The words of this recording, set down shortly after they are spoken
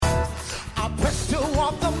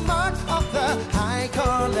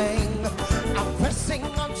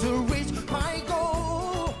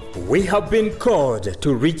We have been called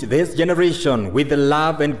to reach this generation with the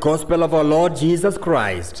love and gospel of our Lord Jesus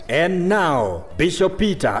Christ. And now, Bishop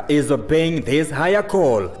Peter is obeying this higher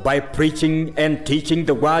call by preaching and teaching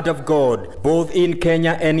the Word of God, both in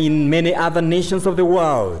Kenya and in many other nations of the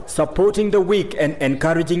world, supporting the weak and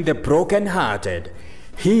encouraging the broken-hearted.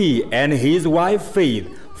 He and his wife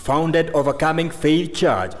Faith founded Overcoming Faith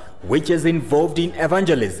Church, which is involved in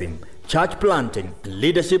evangelism, church planting,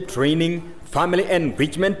 leadership training, family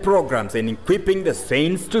enrichment programs, and equipping the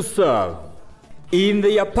saints to serve. In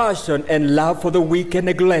their passion and love for the weak and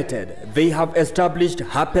neglected, they have established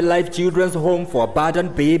Happy Life Children's Home for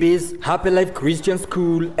abandoned babies, Happy Life Christian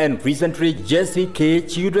School, and recently Jesse K.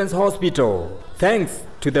 Children's Hospital. Thanks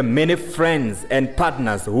to the many friends and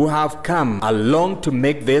partners who have come along to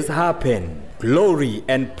make this happen. Glory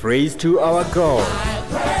and praise to our God.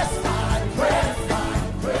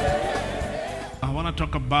 I want to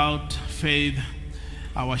talk about faith,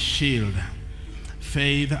 our shield.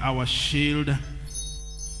 Faith, our shield.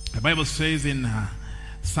 The Bible says in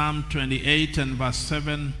Psalm 28 and verse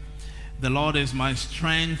 7, "The Lord is my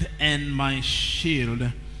strength and my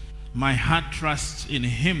shield. My heart trusts in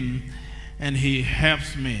him, and he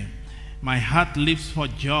helps me. My heart leaps for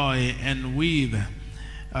joy, and with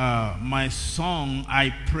my song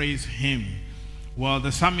I praise him." Well,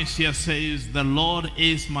 the psalmist here says, "The Lord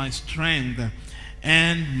is my strength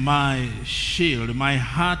and my shield. My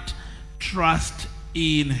heart trusts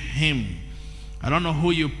in him." I don't know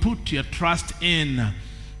who you put your trust in,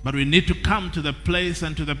 but we need to come to the place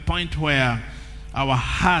and to the point where our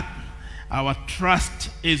heart, our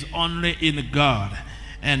trust is only in God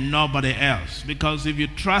and nobody else. Because if you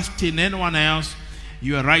trust in anyone else,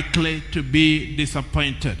 you are likely to be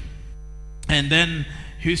disappointed. And then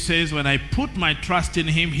he says, "When I put my trust in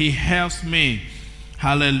him, he helps me."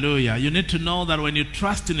 Hallelujah. You need to know that when you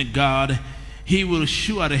trust in God, he will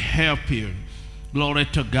surely help you. Glory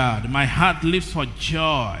to God. My heart leaps for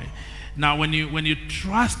joy. Now, when you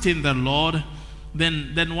trust in the Lord,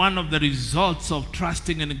 then one of the results of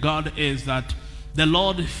trusting in God is that the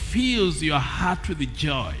Lord fills your heart with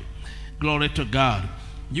joy. Glory to God.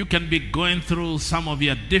 You can be going through some of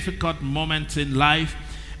your difficult moments in life,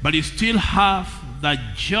 but you still have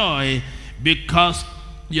that joy because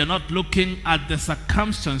you're not looking at the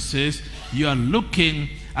circumstances. You are looking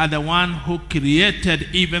at the one who created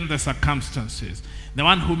even the circumstances, the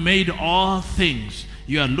one who made all things.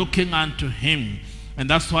 You are looking unto him, and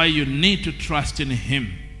that's why you need to trust in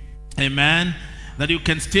him. Amen. That you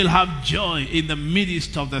can still have joy in the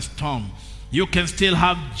midst of the storm. You can still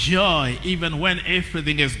have joy even when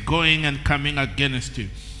everything is going and coming against you.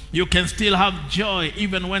 You can still have joy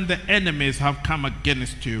even when the enemies have come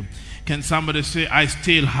against you. Can somebody say, "I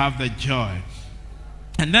still have the joy"?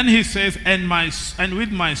 And then he says, and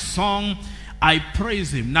with my song I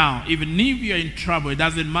praise him. Now, even if you're in trouble, it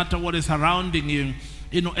doesn't matter what is surrounding you.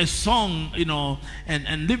 A song,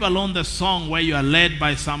 and leave alone the song where you are led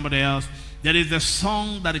by somebody else. There is a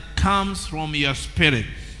song that comes from your spirit.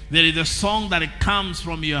 There is a song that comes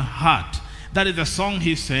from your heart. That is the song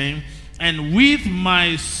he's saying. And with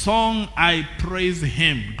my song I praise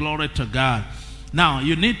him. Glory to God. Now,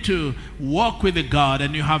 you need to walk with God,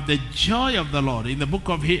 and you have the joy of the Lord. In the book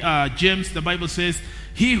of James, the Bible says,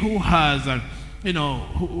 "He who has,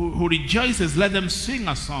 who rejoices, let them sing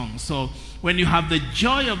a song." So, when you have the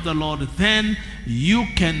joy of the Lord, then you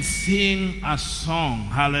can sing a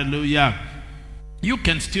song. Hallelujah. You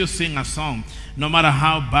can still sing a song, no matter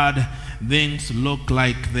how bad things look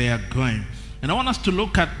like they are going. And I want us to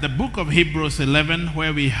look at the book of Hebrews 11,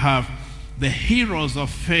 where we have the heroes of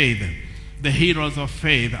faith. The heroes of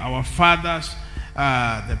faith, our fathers,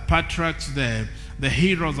 the patriarchs, the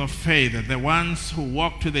heroes of faith, the ones who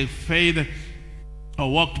walked with the faith or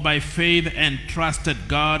walked by faith and trusted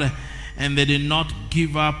God, and they did not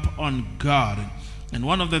give up on God. And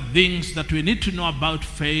one of the things that we need to know about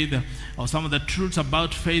faith, or some of the truths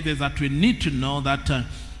about faith, is that we need to know that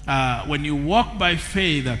when you walk by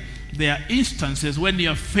faith, there are instances when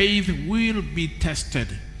your faith will be tested.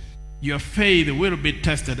 Your faith will be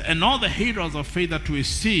tested. And all the heroes of faith that we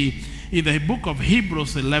see in the book of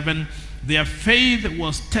Hebrews 11, their faith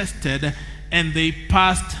was tested and they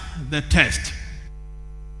passed the test.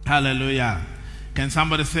 Hallelujah. Can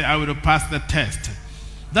somebody say, "I will pass the test"?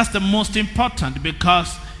 That's the most important,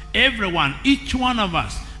 because everyone, each one of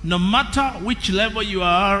us, no matter which level you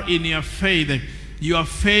are in your faith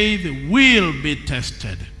will be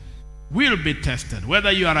tested. Will be tested.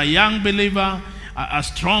 Whether you are a young believer, a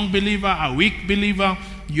strong believer, a weak believer,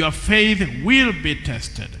 your faith will be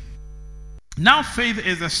tested. Now, faith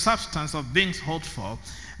is the substance of things hoped for,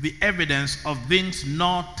 the evidence of things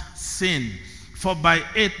not seen. for by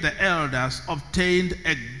it the elders obtained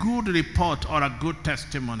a good report or a good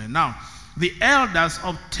testimony. Now, the elders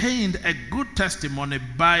obtained a good testimony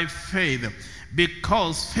by faith,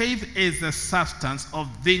 because faith is the substance of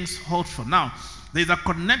things hoped for. Now, there's a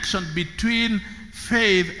connection between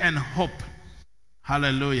faith and hope.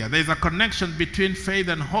 Hallelujah. There's a connection between faith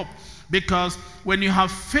and hope, because when you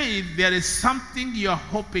have faith, there is something you're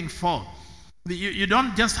hoping for. You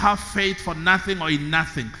don't just have faith for nothing or in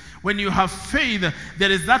nothing. When you have faith,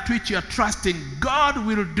 there is that which you are trusting. God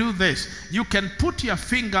will do this. You can put your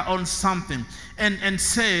finger on something and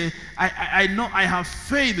say, I know I have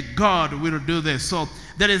faith God will do this. So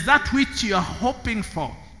there is that which you are hoping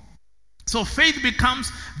for. So faith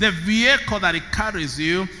becomes the vehicle that it carries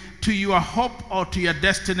you to your hope or to your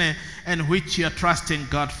destiny, and which you are trusting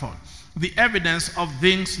God for. The evidence of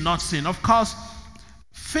things not seen. Of course,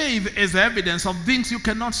 faith is evidence of things you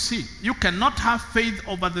cannot see. You cannot have faith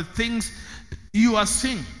over the things you are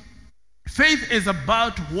seeing. Faith is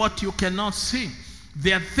about what you cannot see.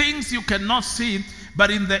 There are things you cannot see,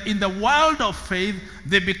 but in the world of faith,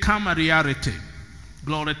 they become a reality.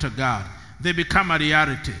 Glory to God. They become a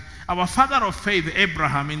reality. Our father of faith,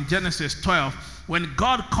 Abraham, in Genesis 12, when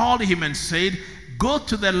God called him and said, go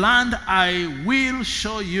to the land I will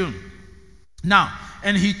show you. Now,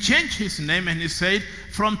 and he changed his name and he said,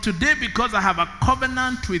 from today, because I have a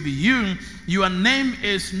covenant with you, your name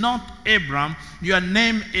is not Abram, your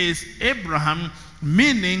name is Abraham,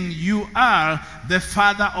 meaning you are the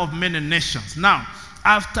father of many nations. Now,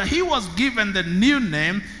 after he was given the new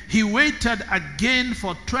name, he waited again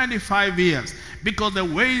for 25 years, because the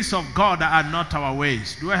ways of God are not our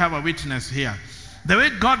ways. Do I have a witness here? The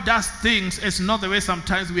way God does things is not the way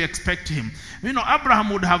sometimes we expect him. You know,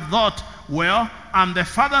 Abraham would have thought, well, I'm the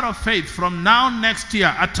father of faith. From now next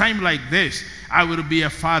year, a time like this, I will be a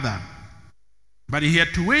father. But he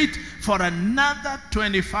had to wait for another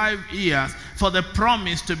 25 years for the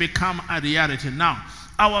promise to become a reality. Now,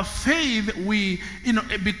 our faith,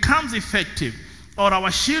 it becomes effective, or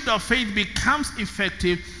our shield of faith becomes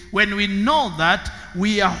effective when we know that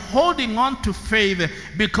we are holding on to faith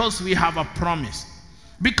because we have a promise.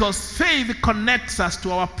 Because faith connects us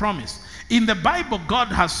to our promise. In the Bible, God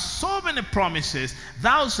has so many promises,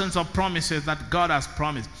 thousands of promises that God has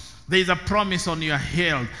promised. There is a promise on your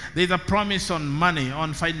health. There is a promise on money,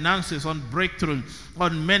 on finances, on breakthrough,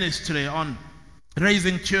 on ministry, on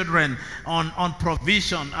raising children, on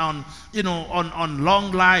provision, on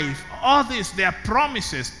long life. All this, they are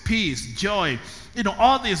promises, peace, joy.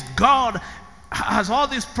 All this, God has all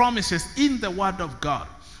these promises in the Word of God.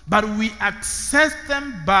 But we access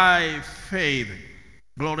them by faith.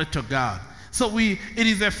 Glory to God. So it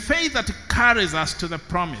is a faith that carries us to the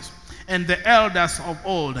promise. And the elders of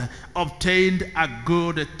old obtained a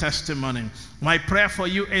good testimony. My prayer for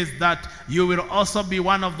you is that you will also be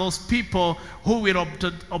one of those people who will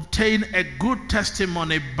obtain a good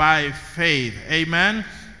testimony by faith. Amen.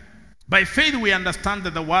 By faith we understand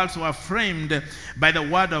that the worlds were framed by the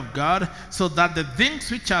word of God, so that the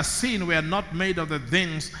things which are seen were not made of the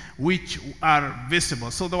things which are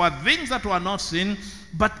visible. So there were things that were not seen,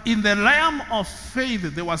 but in the realm of faith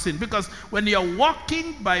they were seen. Because when you are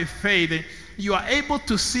walking by faith, you are able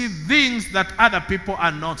to see things that other people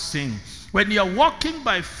are not seeing. When you are walking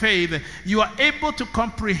by faith, you are able to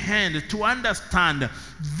comprehend, to understand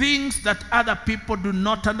things that other people do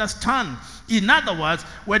not understand. In other words,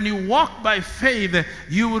 when you walk by faith,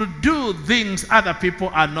 you will do things other people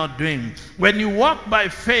are not doing. When you walk by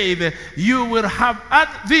faith, you will have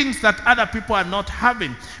things that other people are not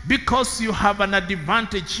having, because you have an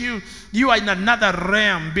advantage. You are in another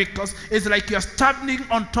realm, because it's like you're standing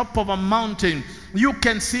on top of a mountain. You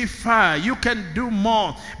can see far, you can do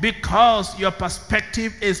more, because your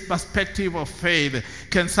perspective is perspective of faith.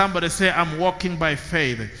 Can somebody say, I'm walking by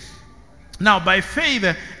faith? Now, by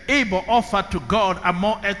faith, Abel offered to God a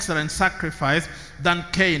more excellent sacrifice than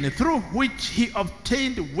Cain, through which he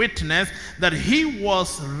obtained witness that he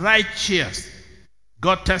was righteous.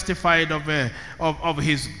 God testified of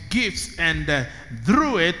his gifts, and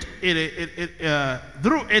through it,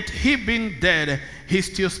 he being dead, he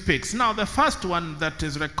still speaks. Now, the first one that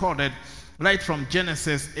is recorded right from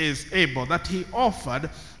Genesis is Abel, that he offered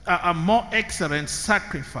a more excellent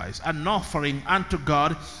sacrifice, an offering unto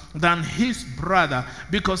God than his brother,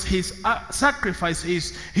 because his sacrifice,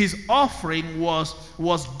 his offering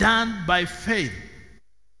was done by faith.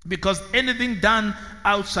 Because anything done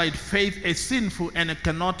outside faith is sinful and it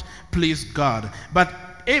cannot please God. But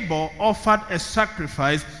Abel offered a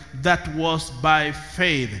sacrifice that was by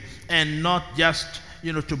faith, and not just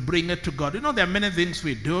to bring it to God. There are many things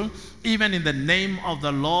we do, even in the name of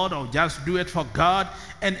the Lord, or just do it for God,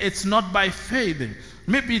 and it's not by faith.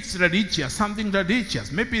 Maybe it's religious, something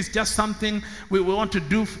religious. Maybe it's just something we want to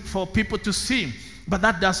do for people to see. But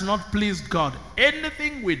that does not please God.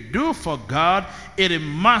 Anything we do for God, it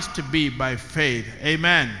must be by faith.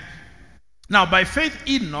 Amen. Now, by faith,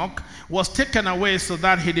 Enoch was taken away so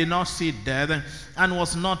that he did not see death, and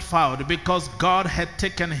was not found, because God had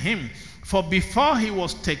taken him. For before he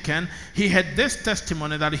was taken, he had this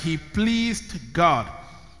testimony that he pleased God.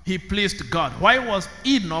 He pleased God. Why was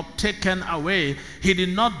Enoch taken away? He did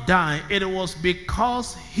not die. It was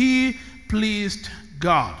because he pleased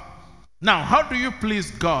God. Now, how do you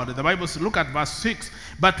please God? The Bible says, look at verse 6.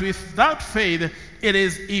 But without faith, it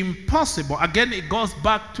is impossible. Again, it goes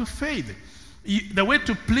back to faith. The way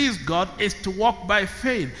to please God is to walk by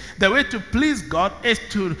faith. The way to please God is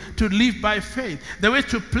to live by faith. The way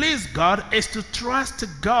to please God is to trust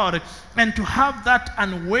God and to have that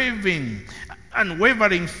unwavering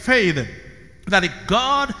faith that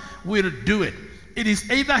God will do it. It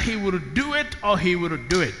is either he will do it or he will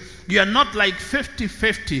do it. You are not like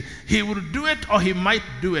 50-50. He will do it or he might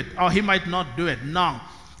do it, or he might not do it. No.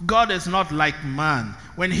 God is not like man.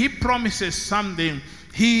 When he promises something,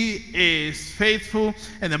 he is faithful.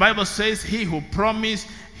 And the Bible says, he who promised,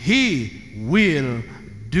 he will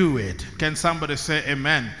do it. Can somebody say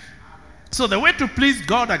amen? So the way to please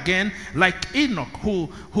God, again, like Enoch,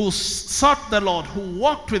 who sought the Lord, who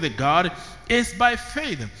walked with God, is by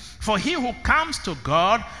faith. For he who comes to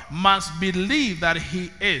God must believe that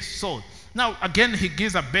he is. So now again, he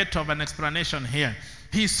gives a bit of an explanation here.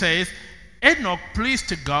 He says, Enoch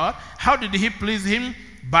pleased God. How did he please him?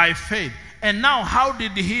 By faith. And now, how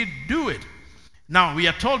did he do it? Now, we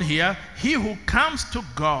are told here, he who comes to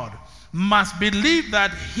God must believe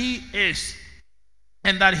that he is,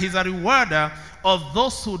 and that he's a rewarder of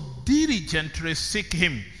those who diligently seek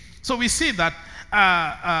him. So we see that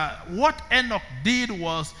what Enoch did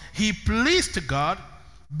was he pleased God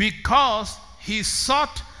because he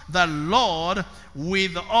sought the Lord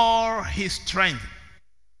with all his strength,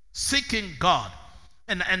 seeking God.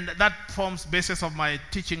 And that forms the basis of my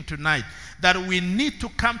teaching tonight, that we need to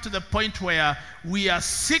come to the point where we are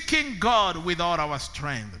seeking God with all our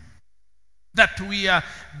strength, that we are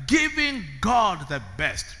giving God the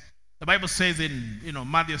best. The Bible says in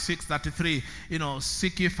Matthew 6:33,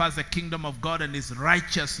 seek ye first the kingdom of God and his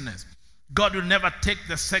righteousness. God will never take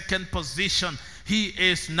the second position. He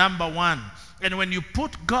is number one. And when you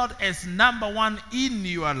put God as number one in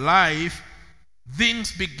your life,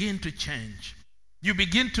 things begin to change. You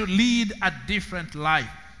begin to lead a different life.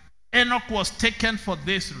 Enoch was taken for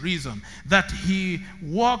this reason, that he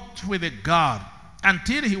walked with God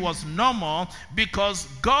until he was no more, because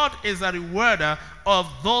God is a rewarder of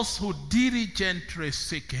those who diligently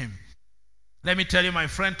seek him. Let me tell you, my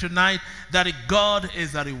friend, tonight, that God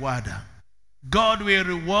is a rewarder. God will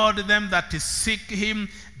reward them that seek him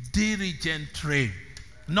diligently.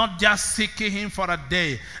 Not just seeking him for a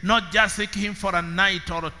day, not just seeking him for a night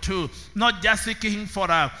or two, not just seeking him for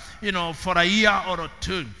a year or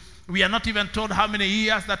two. We are not even told how many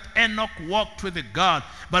years that Enoch walked with God.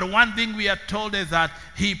 But one thing we are told is that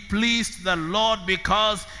he pleased the Lord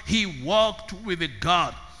because he walked with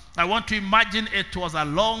God. I want to imagine it was a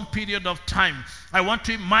long period of time. I want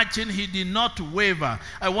to imagine he did not waver.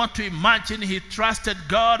 I want to imagine he trusted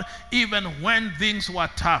God even when things were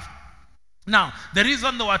tough. Now, the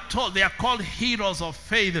reason they are called heroes of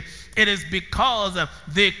faith, it is because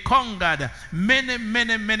they conquered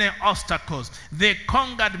many obstacles. They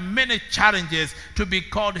conquered many challenges to be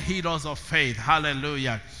called heroes of faith.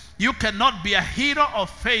 Hallelujah. You cannot be a hero of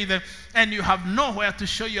faith and you have nowhere to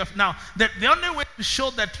show you. Now, the only way to show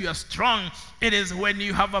that you are strong, it is when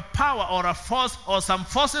you have a power or a force, or some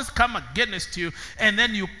forces come against you and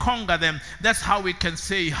then you conquer them. That's how we can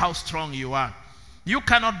say how strong you are. You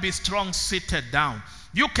cannot be strong seated down.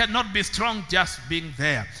 You cannot be strong just being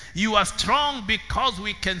there. You are strong because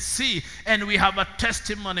we can see and we have a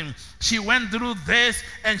testimony. She went through this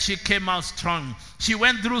and she came out strong. She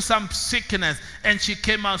went through some sickness and she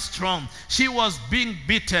came out strong. She was being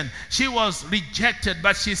beaten. She was rejected,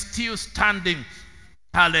 but she's still standing.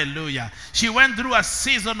 Hallelujah. She went through a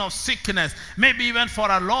season of sickness, maybe even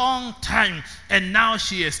for a long time, and now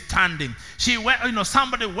she is standing. She went,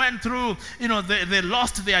 somebody went through, they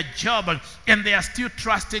lost their job and they are still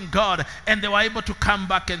trusting God, and they were able to come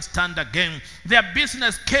back and stand again. Their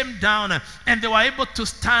business came down and they were able to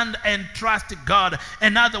stand and trust God,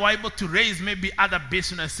 and now they were able to raise maybe other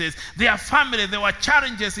businesses. Their family, there were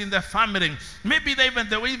challenges in their family. Maybe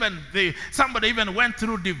somebody even went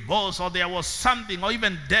through divorce, or there was something, or even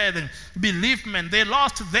even death, bereavement. They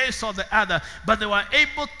lost this or the other, but they were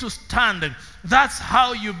able to stand. That's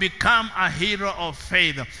how you become a hero of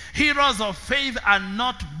faith. Heroes of faith are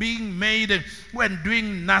not being made when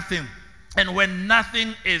doing nothing and when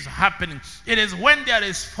nothing is happening. It is when there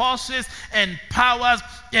is forces and powers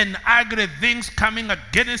and ugly things coming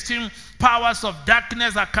against him. Powers of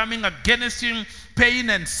darkness are coming against him. Pain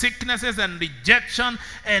and sicknesses and rejection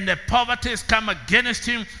and the poverties come against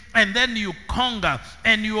him, and then you conquer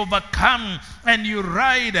and you overcome and you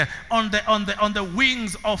ride on the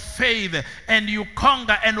wings of faith, and you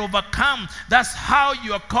conquer and overcome. That's how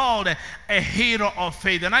you are called a hero of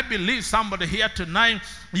faith. And I believe somebody here tonight,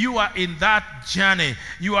 you are in that journey.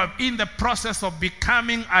 You are in the process of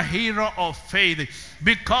becoming a hero of faith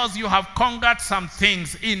because you have conquered some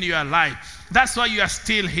things in your life. That's why you are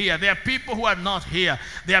still here. There are people who are not here.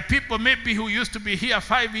 There are people maybe who used to be here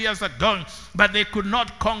 5 years ago, but they could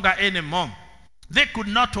not conquer anymore. They could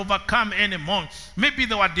not overcome anymore. Maybe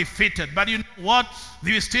they were defeated. But you know what?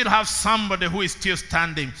 We still have somebody who is still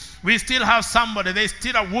standing. We still have somebody. There's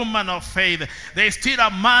still a woman of faith. There's still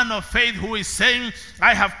a man of faith who is saying,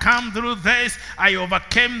 I have come through this. I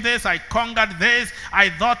overcame this. I conquered this. I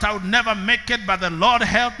thought I would never make it, but the Lord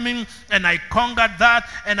helped me, and I conquered that,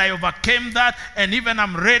 and I overcame that, and even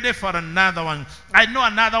I'm ready for another one. I know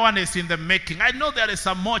another one is in the making. I know there is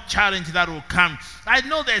some more challenge that will come. I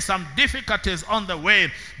know there is some difficulties on the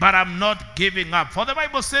way, but I'm not giving up. For the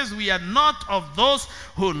Bible says we are not of those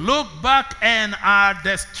who look back and are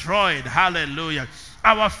destroyed. Hallelujah.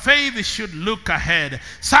 Our faith should look ahead.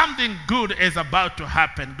 Something good is about to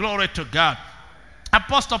happen. Glory to God.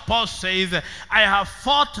 Apostle Paul says, I have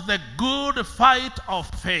fought the good fight of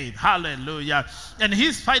faith. Hallelujah. And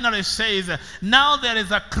he finally says, now there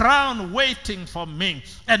is a crown waiting for me.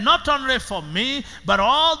 And not only for me, but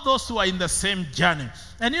all those who are in the same journey.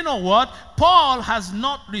 And you know what? Paul has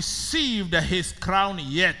not received his crown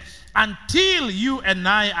yet. Until you and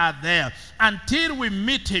I are there, until we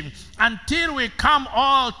meet him, until we come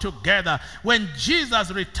all together, when Jesus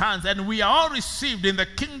returns and we are all received in the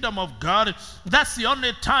kingdom of God, that's the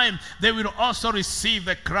only time they will also receive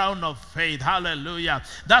the crown of faith. Hallelujah.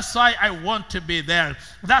 That's why I want to be there.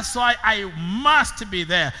 That's why I must be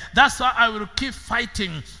there. That's why I will keep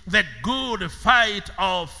fighting the good fight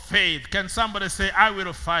of faith. Can somebody say, I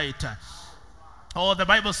will fight? Oh, the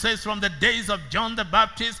Bible says from the days of John the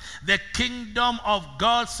Baptist, the kingdom of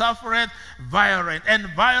God suffereth violence, and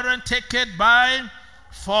violence take it by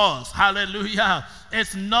force. Hallelujah.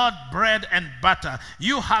 It's not bread and butter.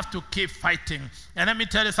 You have to keep fighting. And let me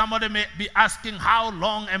tell you, somebody may be asking, how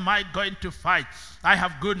long am I going to fight? I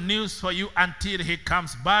have good news for you until he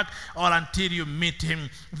comes back or until you meet him.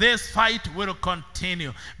 This fight will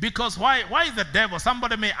continue. Because why is the devil?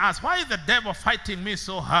 Somebody may ask, why is the devil fighting me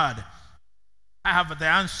so hard? I have the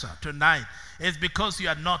answer tonight. It's because you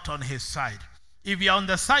are not on his side. If you're on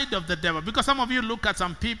the side of the devil, because some of you look at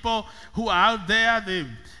some people who are out there,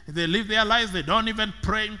 they live their lives, they don't even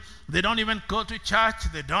pray, they don't even go to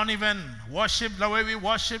church, they don't even worship the way we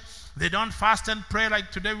worship, they don't fast and pray like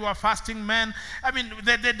today we are fasting men. I mean,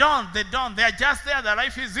 they don't. They are just there. Their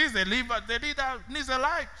life is easy. They lead an easy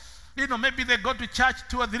life. You know, maybe they go to church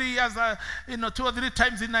 2 or 3 years, 2 or 3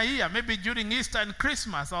 times in a year, maybe during Easter and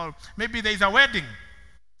Christmas, or maybe there is a wedding.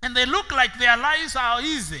 And they look like their lives are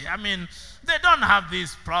easy. I mean, they don't have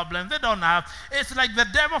these problems. It's like the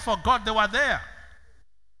devil forgot they were there.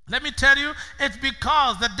 Let me tell you, it's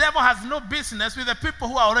because the devil has no business with the people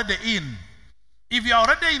who are already in. If you're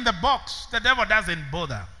already in the box, the devil doesn't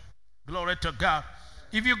bother. Glory to God.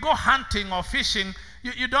 If you go hunting or fishing,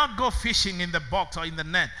 you don't go fishing in the box or in the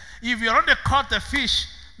net. If you already caught the fish,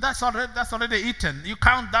 that's already eaten. You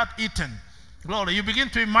count that eaten. Glory. You begin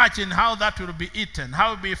to imagine how that will be eaten,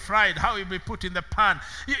 how it will be fried, how it will be put in the pan.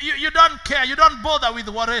 You don't care. You don't bother with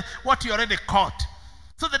what you already caught.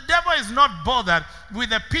 So the devil is not bothered with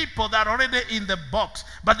the people that are already in the box.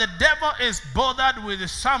 But the devil is bothered with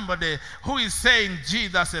somebody who is saying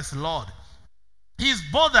Jesus is Lord. He's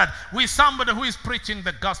bothered with somebody who is preaching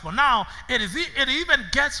the gospel. Now, it even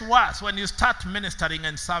gets worse when you start ministering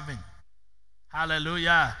and serving.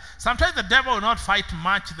 Hallelujah. Sometimes the devil will not fight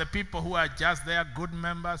much the people who are just there, good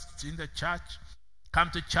members in the church.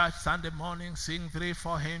 Come to church Sunday morning, sing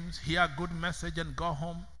 3-4 hymns, hear a good message and go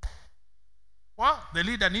home. Well, they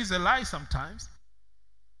lead an easy life sometimes.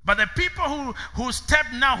 But the people who step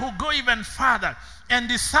now, who go even further and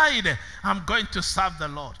decide, I'm going to serve the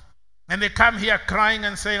Lord. And they come here crying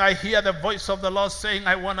and saying, I hear the voice of the Lord saying,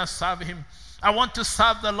 I want to serve him. I want to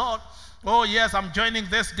serve the Lord. Oh yes, I'm joining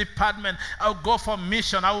this department. I'll go for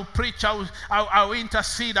mission. I will preach. I will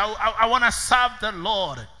intercede. I want to serve the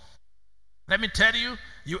Lord. let me tell you,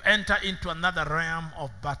 you enter into another realm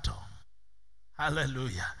of battle.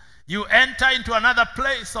 Hallelujah. You enter into another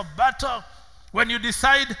place of battle when you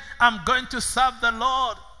decide, I'm going to serve the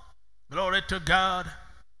Lord. Glory to God.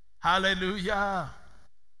 Hallelujah.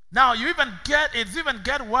 Now, it's even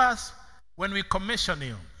get worse when we commission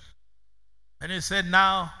you. And you say,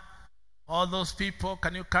 now, all those people,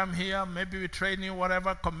 can you come here? Maybe we train you,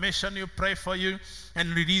 whatever, commission you, pray for you, and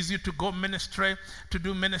release you to go ministry, to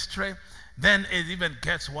do ministry. Then it even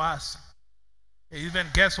gets worse. It even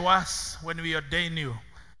gets worse when we ordain you.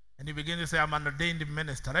 And you begin to say, I'm an ordained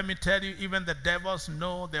minister. Let me tell you, even the devils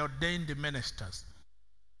know they ordained ministers.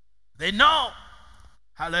 They know.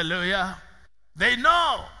 Hallelujah. They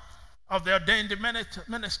know of the ordained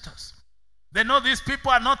ministers. They know these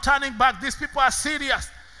people are not turning back. These people are serious.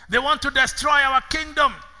 They want to destroy our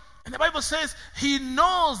kingdom. And the Bible says he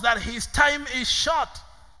knows that his time is short.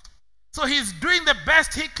 So he's doing the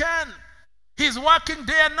best he can. He's working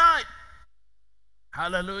day and night.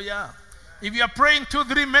 Hallelujah. If you are praying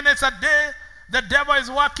 2-3 minutes a day, the devil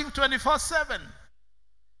is working 24/7.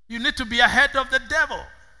 You need to be ahead of the devil.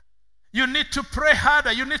 You need to pray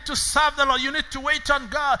harder. You need to serve the Lord. You need to wait on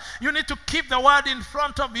God. You need to keep the word in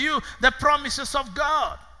front of you, the promises of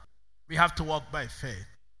God. We have to walk by faith.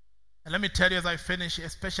 And let me tell you as I finish,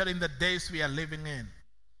 especially in the days we are living in,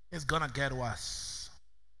 it's going to get worse.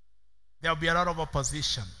 There will be a lot of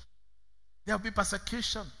opposition. There will be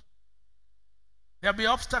persecution. There will be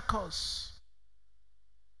obstacles.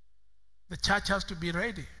 The church has to be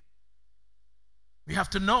ready. We have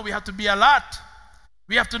to know, we have to be alert.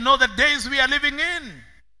 We have to know the days we are living in.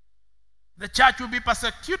 The church will be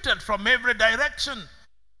persecuted from every direction.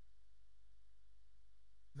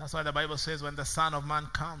 That's why the Bible says when the Son of Man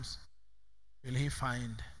comes, will he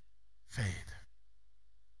find faith?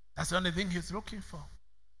 That's the only thing he's looking for.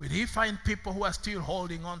 Will he find people who are still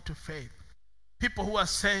holding on to faith? People who are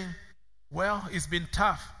saying, well, it's been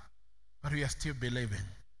tough, but we are still believing.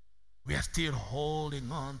 We are still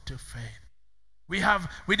holding on to faith.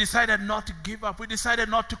 We decided not to give up. We decided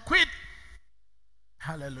not to quit.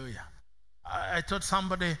 Hallelujah. I told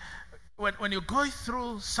somebody, when you're going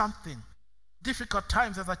through something, difficult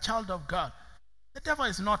times as a child of God, the devil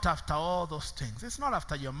is not after all those things. It's not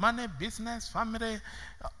after your money, business, family.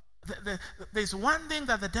 There's one thing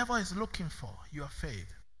that the devil is looking for, your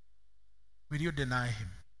faith. Will you deny him?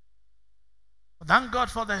 Thank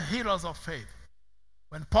God for the heroes of faith.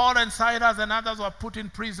 When Paul and Silas and others were put in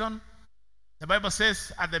prison, the Bible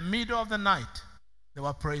says at the middle of the night, they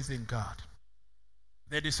were praising God.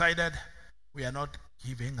 They decided, we are not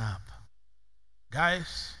giving up.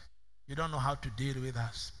 Guys, you don't know how to deal with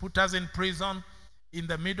us. Put us in prison. In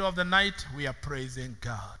the middle of the night, we are praising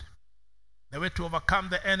God. The way to overcome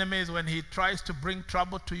the enemy is when he tries to bring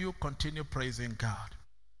trouble to you, continue praising God.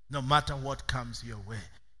 No matter what comes your way.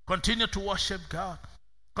 Continue to worship God.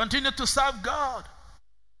 Continue to serve God.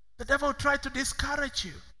 The devil will try to discourage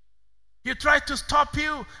you. He tried to stop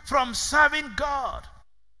you from serving God.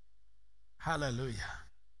 Hallelujah.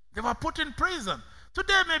 They were put in prison.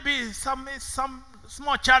 Today may be some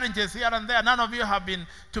small challenges here and there. None of you have been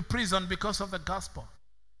to prison because of the gospel.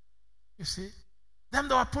 You see? Them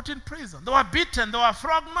they were put in prison. They were beaten. They were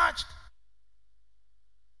frog-marched.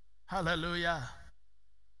 Hallelujah.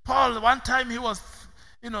 Paul, one time he was,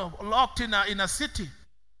 locked in a city.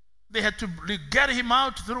 They had to get him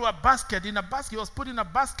out through a basket. In a basket, he was put in a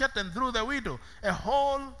basket and through the window. A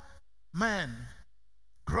whole man,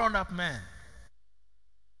 grown-up man.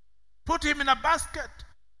 Put him in a basket.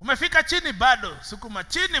 Umefika chini bado. Sukuma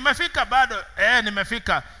chini, umefika bado.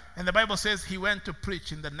 Nimefika. And the Bible says he went to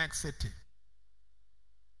preach in the next city.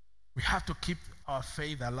 We have to keep our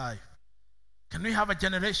faith alive. Can we have a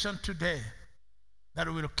generation today that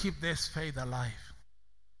will keep this faith alive?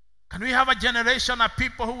 Can we have a generation of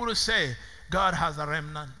people who will say, God has a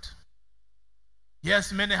remnant?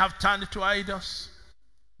 Yes, many have turned to idols.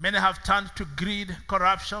 Many have turned to greed,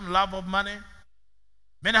 corruption, love of money.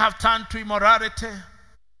 Many have turned to immorality.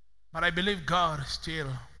 But I believe God still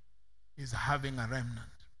is having a remnant.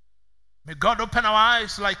 May God open our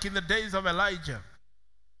eyes like in the days of Elijah.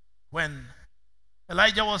 When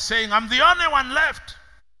Elijah was saying, I'm the only one left.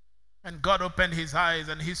 And God opened his eyes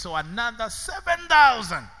and he saw another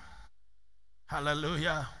 7,000.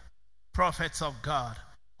 Hallelujah. Prophets of God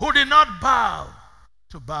who did not bow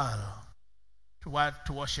to Baal,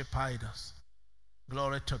 to worship idols.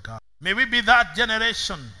 Glory to God. May we be that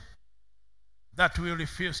generation that will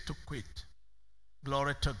refuse to quit.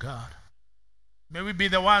 Glory to God. May we be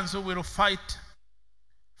the ones who will fight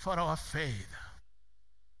for our faith.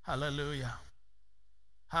 Hallelujah.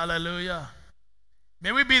 Hallelujah.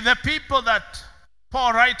 May we be the people that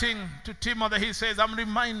Paul writing to Timothy, he says, I'm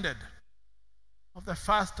reminded of the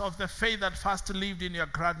faith that first lived in your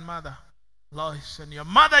grandmother Lois and your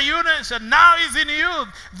mother Eunice, and now is in you.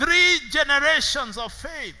 3 generations of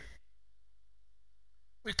faith.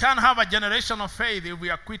 We can't have a generation of faith if we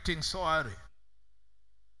are quitting so early.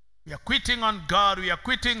 We are quitting on God. We are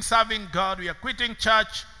quitting serving God. We are quitting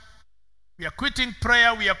church. We are quitting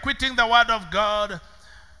prayer. We are quitting the word of God.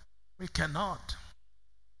 We cannot.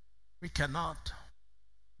 We cannot.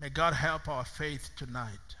 May God help our faith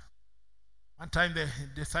tonight. One time the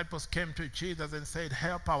disciples came to Jesus and said,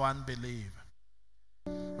 help our unbelief.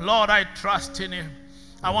 Lord, I trust in you.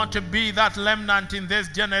 I want to be that remnant in this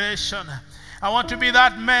generation. I want to be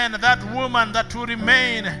that man, that woman that will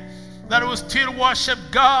remain, that will still worship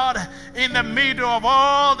God in the middle of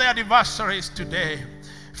all the adversaries today.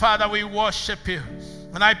 Father, we worship you.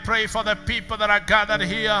 And I pray for the people that are gathered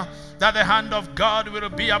here, that the hand of God will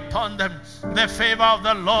be upon them. The favor of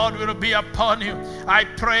the Lord will be upon you. I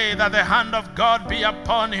pray that the hand of God be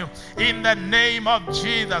upon you. In the name of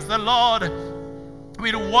Jesus, the Lord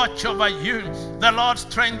will watch over you. The Lord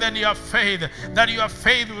strengthen your faith, that your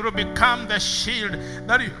faith will become the shield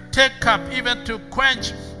that you take up even to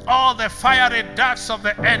quench all the fiery darts of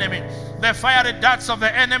the enemy. The fiery darts of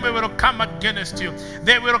the enemy will come against you.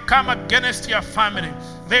 They will come against your family.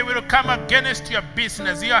 They will come against your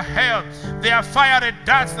business, your health. They are fiery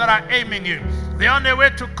darts that are aiming you. The only way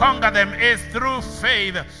to conquer them is through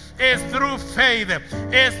faith. Is through faith.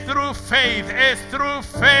 Is through faith. Is through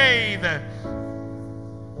faith.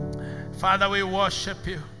 Father, we worship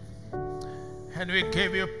you and we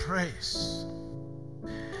give you praise.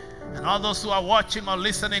 And all those who are watching or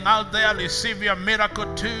listening out there, receive your miracle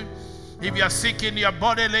too. If you are sick in your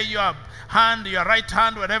body, lay your hand, your right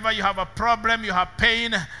hand, wherever you have a problem, you have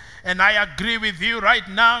pain. And I agree with you right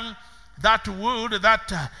now. That wound,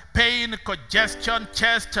 that pain, congestion,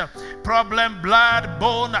 chest problem, blood,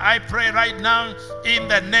 bone, I pray right now in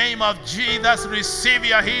the name of Jesus, receive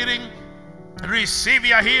your healing. Receive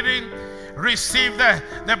your healing. Receive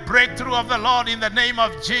the breakthrough of the Lord in the name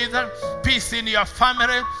of Jesus. Peace in your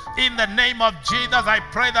family. In the name of Jesus, I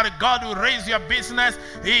pray that God will raise your business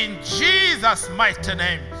in Jesus' mighty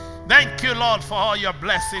name. Thank you, Lord, for all your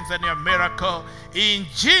blessings and your miracle. In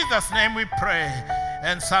Jesus' name we pray.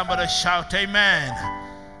 And somebody shout, amen.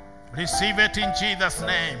 Receive it in Jesus'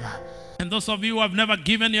 name. And those of you who have never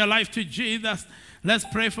given your life to Jesus, let's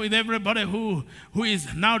pray for everybody who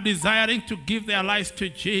is now desiring to give their lives to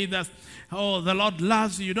Jesus. Oh, the Lord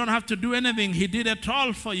loves you. You don't have to do anything. He did it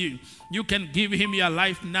all for you. You can give him your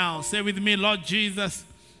life now. Say with me, Lord Jesus,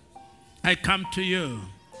 I come to you.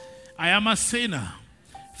 I am a sinner.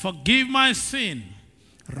 Forgive my sin.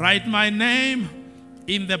 Write my name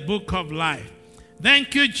in the book of life.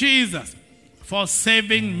 Thank you, Jesus, for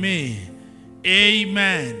saving me.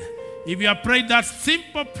 Amen. If you have prayed that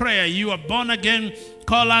simple prayer, you are born again.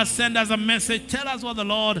 Call us, send us a message. Tell us what the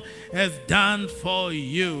Lord has done for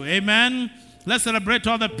you. Amen. Let's celebrate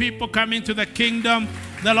all the people coming to the kingdom.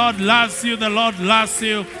 The Lord loves you. The Lord loves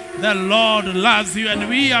you. The Lord loves you. And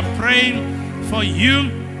we are praying for you.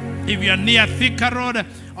 If you are near Thika Road,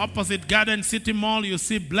 opposite Garden City Mall, you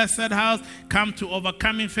see Blessed House. Come to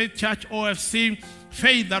Overcoming Faith Church, OFC.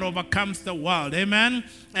 Faith that overcomes the world. Amen.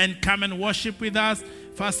 And come and worship with us.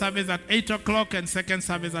 First service at 8 o'clock and second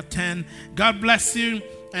service at 10. God bless you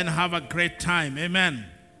and have a great time. Amen.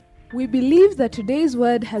 We believe that today's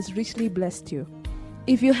word has richly blessed you.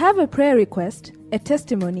 If you have a prayer request, a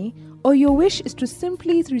testimony, or your wish is to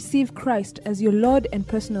simply receive Christ as your Lord and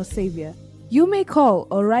personal Savior, you may call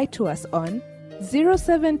or write to us on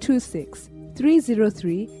 0726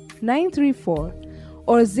 303 934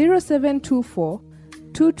 or 0724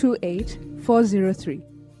 228 403.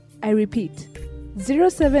 I repeat,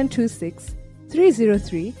 0726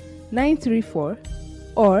 303 934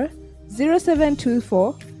 or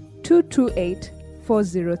 0724 228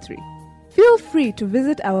 403. Feel free to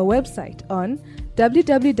visit our website on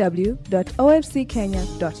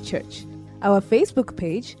www.ofckenya.church, our Facebook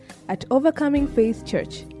page at Overcoming Faith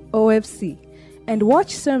Church, OFC, and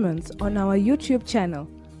watch sermons on our YouTube channel,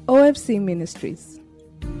 OFC Ministries.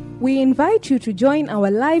 We invite you to join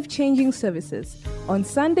our life-changing services on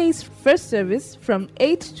Sundays, first service from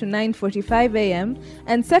 8 to 9:45 a.m.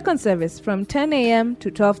 and second service from 10 a.m.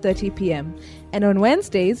 to 12:30 p.m. and on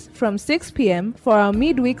Wednesdays from 6 p.m. for our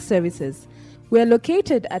midweek services. We are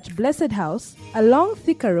located at Blessed House along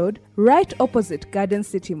Thika Road, right opposite Garden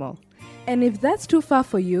City Mall. And if that's too far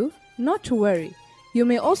for you, not to worry. You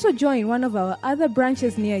may also join one of our other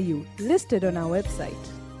branches near you, listed on our website.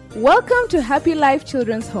 Welcome to Happy Life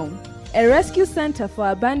Children's Home. a rescue center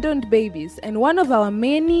for abandoned babies, and one of our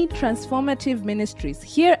many transformative ministries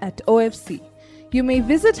here at OFC. You may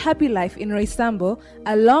visit Happy Life in Roysambo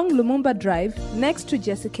along Lumumba Drive next to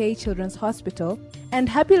Jessica Children's Hospital, and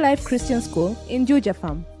Happy Life Christian School in Juja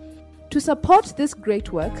Farm. To support this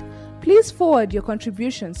great work, please forward your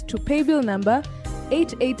contributions to paybill number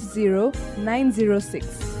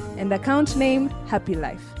 880906 and account name Happy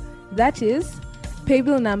Life. That is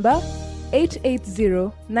paybill number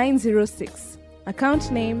 880906,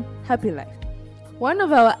 account name Happy Life. One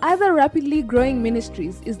of our other rapidly growing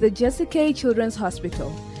ministries is the Jessica Children's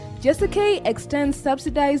Hospital. Jessica extends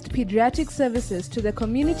subsidized pediatric services to the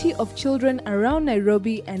community of children around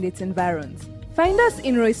Nairobi and its environs. Find us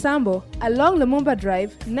in Roysambo along Lumumba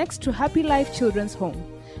Drive next to Happy Life Children's Home.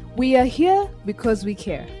 We are here because we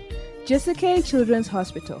care. Jessica Children's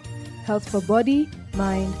Hospital, health for body,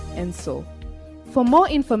 mind, and soul. For more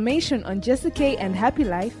information on Jessica and Happy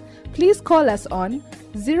Life, please call us on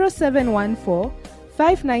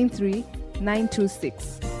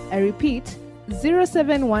 0714-593-926. I repeat,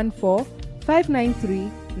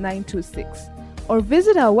 0714-593-926. Or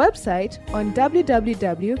visit our website on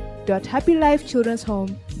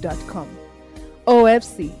www.happylifechildrenshome.com.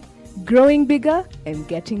 OFC, growing bigger and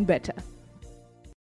getting better.